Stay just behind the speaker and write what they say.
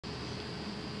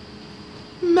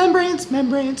Membranes,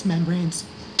 membranes, membranes.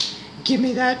 Give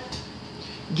me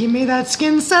that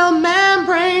skin cell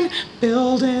membrane,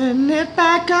 building it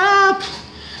back up.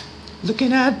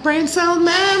 Looking at brain cell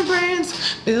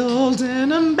membranes, building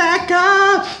them back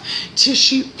up.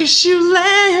 Tissue, issue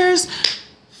layers,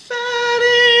 fatty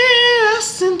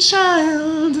acid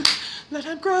child. Let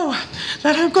her grow,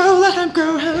 let her grow, let her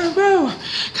grow, let her grow.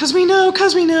 Cause we know,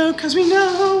 cause we know, cause we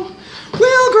know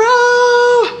we'll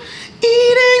grow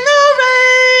eating the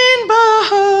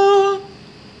rainbow.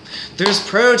 There's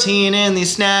protein in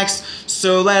these snacks,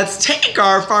 so let's take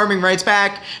our farming rights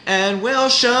back and we'll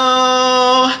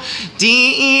show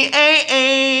DEA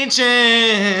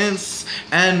agents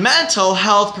and mental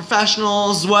health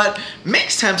professionals what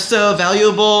makes hemp so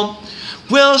valuable.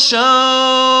 We'll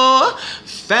show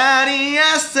fatty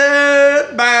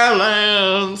acid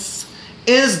balance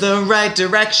is the right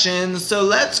direction, so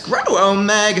let's grow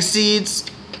omega seeds.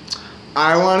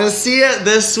 I want to see it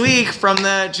this week from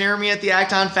the Jeremy at the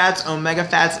Act on Fats Omega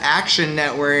Fats Action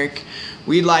Network.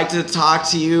 We'd like to talk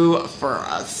to you for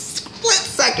a split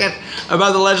second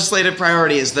about the legislative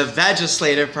priorities, the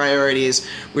vegislative priorities,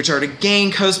 which are to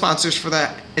gain co-sponsors for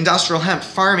the Industrial Hemp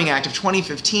Farming Act of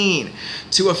 2015,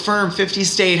 to affirm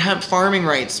 50-state hemp farming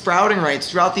rights, sprouting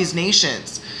rights throughout these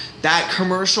nations, that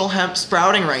commercial hemp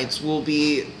sprouting rights will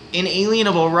be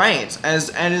inalienable rights as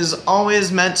and is always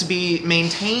meant to be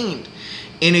maintained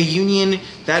in a union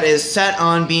that is set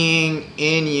on being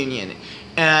in union.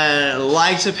 And I'd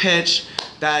like to pitch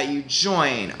that you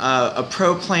join a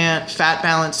pro-plant fat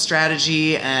balance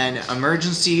strategy and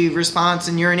emergency response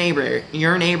in your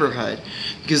neighborhood,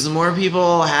 because the more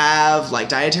people have like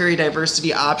dietary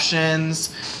diversity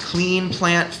options, clean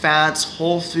plant fats,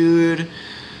 whole food,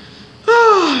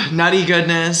 nutty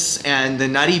goodness, and the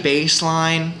nutty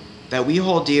baseline that we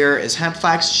hold dear is hemp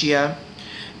flax chia.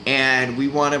 And we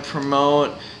want to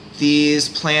promote these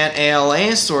plant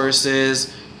ALA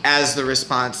sources as the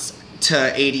response to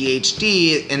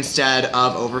ADHD instead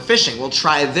of overfishing. We'll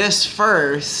try this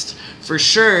first, for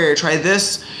sure. Try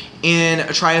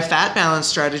a fat balance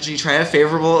strategy, try a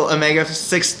favorable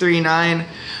omega-639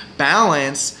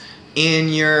 balance in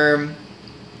your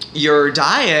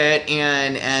diet,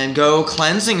 and go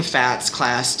cleansing fats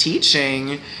class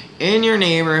teaching in your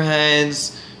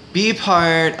neighborhoods. Be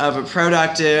part of a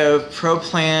productive,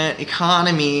 pro-plant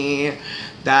economy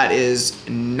that is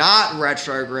not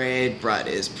retrograde, but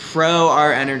is pro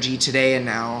our energy today and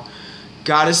now.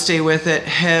 Gotta stay with it,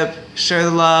 hip, share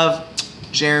the love.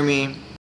 Jeremy.